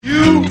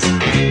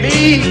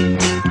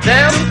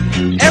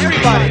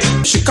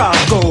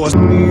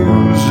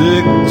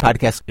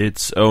podcast.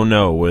 It's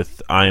ONO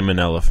with I'm an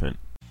Elephant.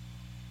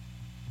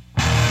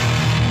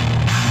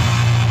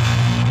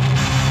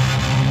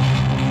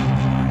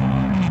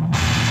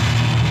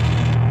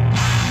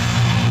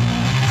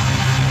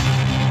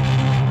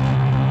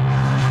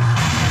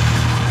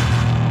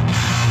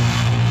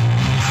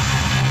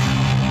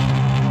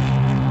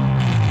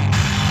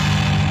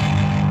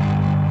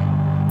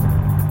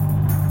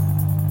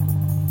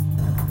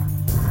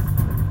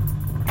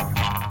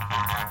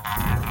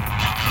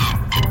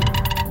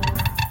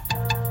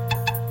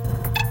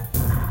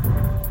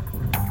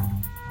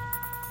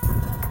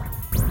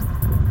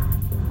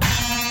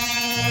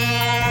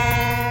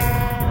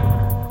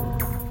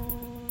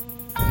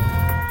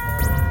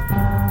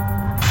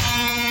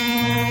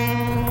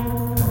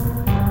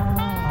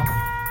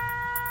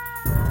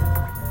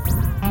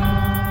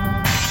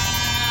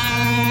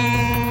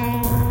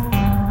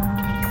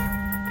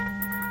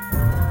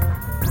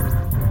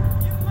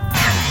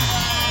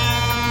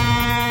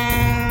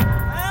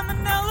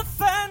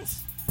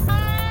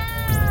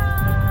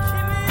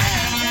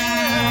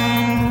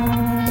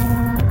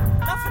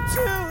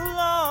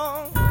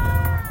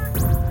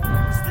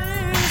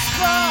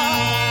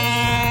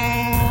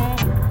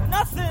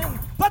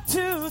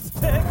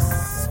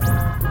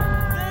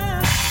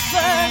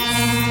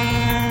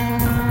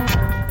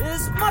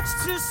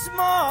 Too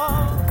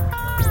small.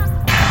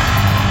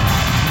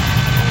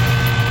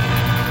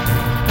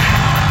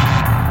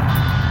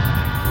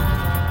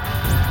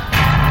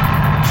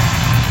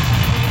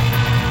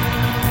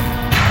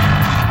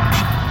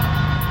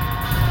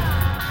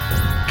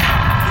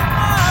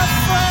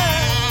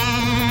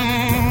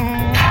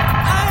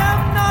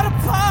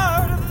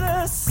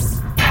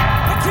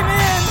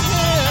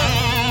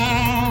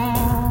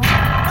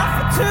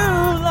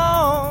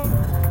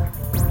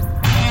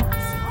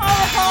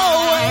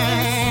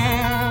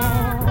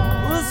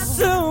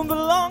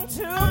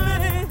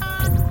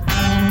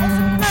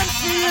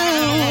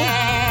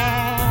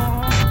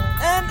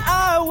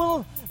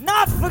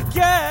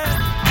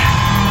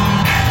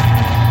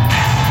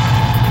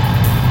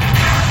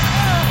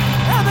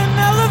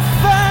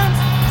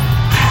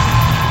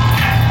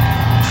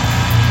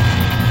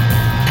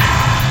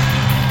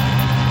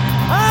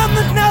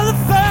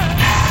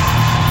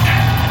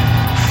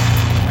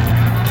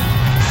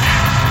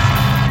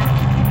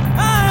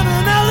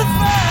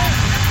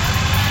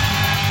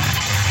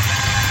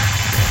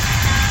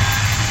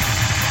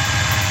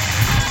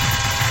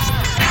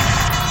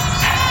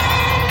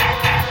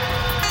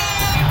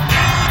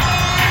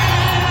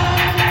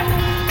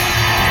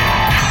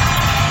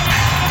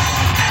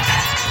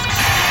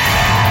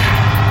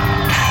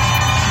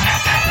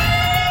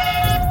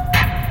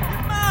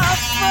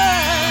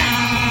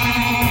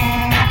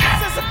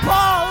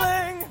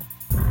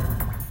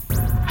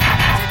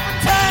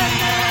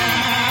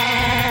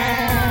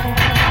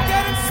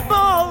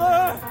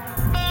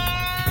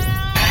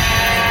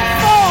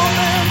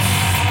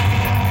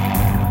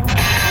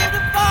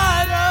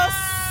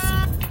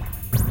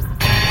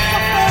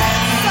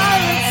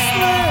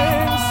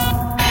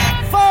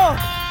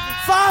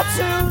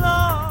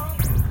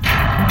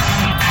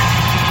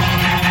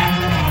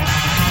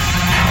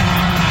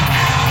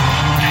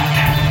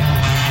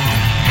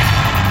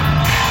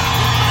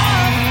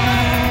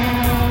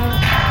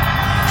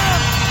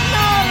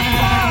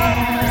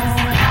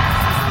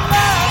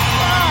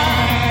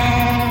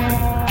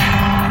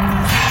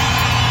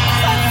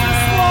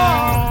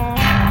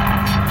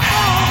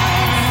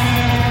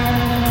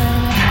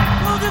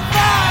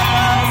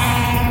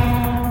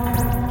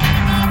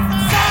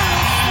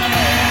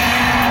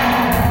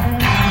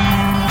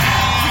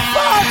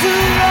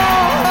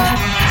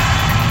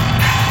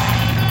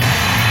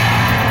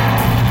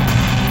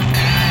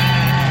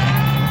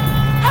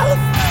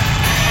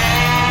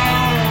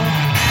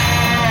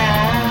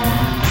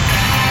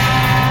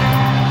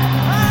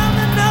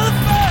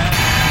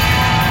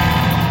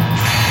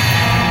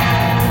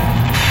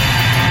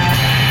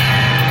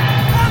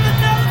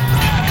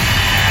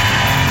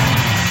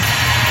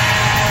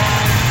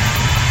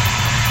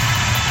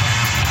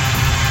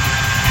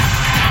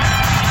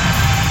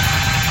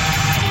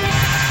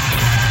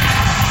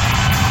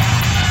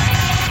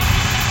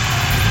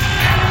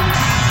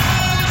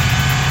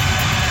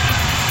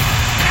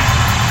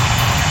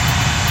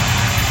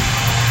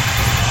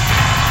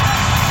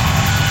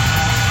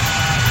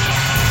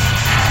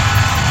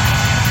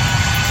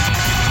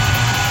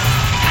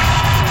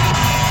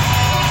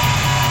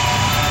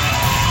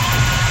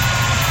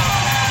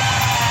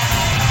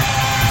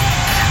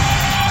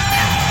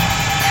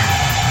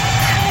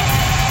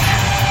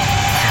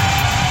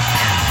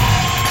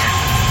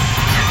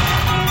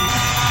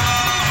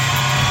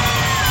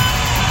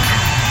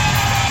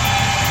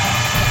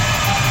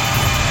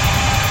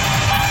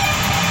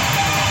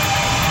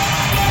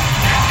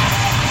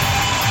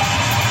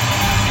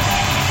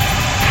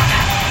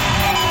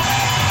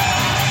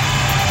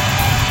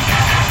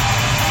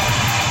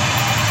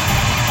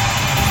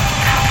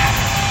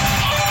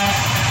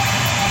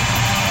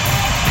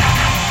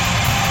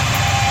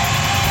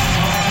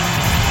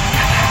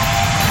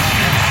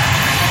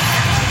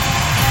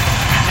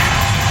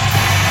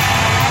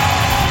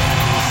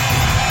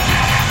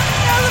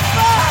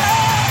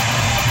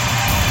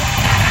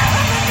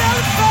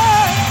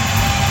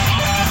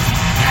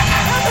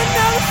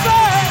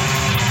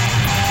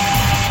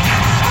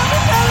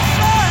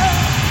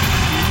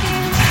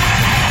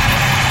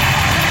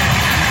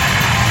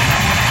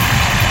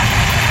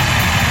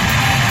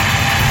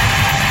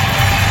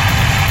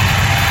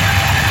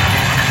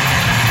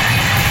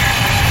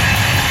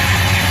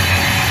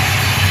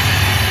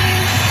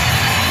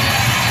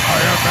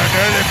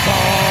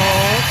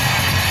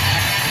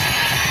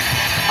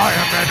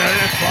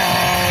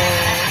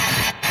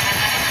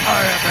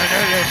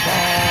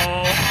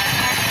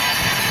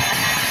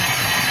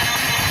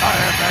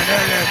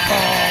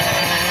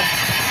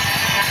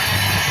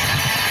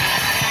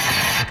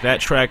 That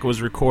track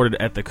was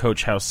recorded at the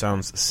Coach House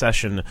Sounds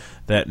session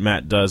that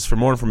Matt does. For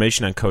more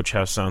information on Coach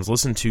House Sounds,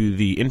 listen to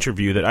the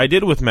interview that I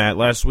did with Matt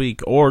last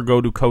week, or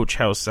go to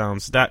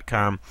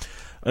CoachHouseSounds.com.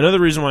 Another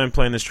reason why I'm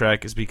playing this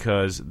track is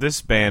because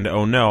this band,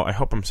 ONO, I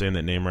hope I'm saying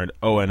that name right,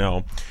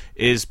 ONO,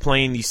 is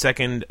playing the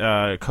second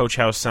Coach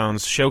House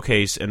Sounds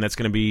showcase, and that's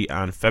going to be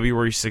on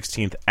February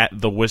 16th at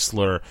the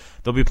Whistler.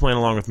 They'll be playing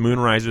along with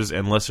Moonrisers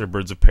and Lesser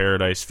Birds of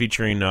Paradise,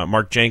 featuring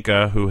Mark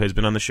Janka, who has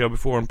been on the show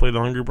before and played The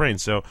Hungry Brain.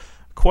 So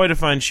quite a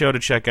fine show to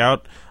check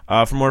out.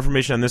 For more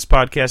information on this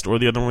podcast or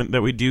the other one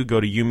that we do, go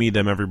to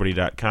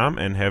youmethemeverybody.com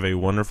and have a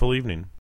wonderful evening.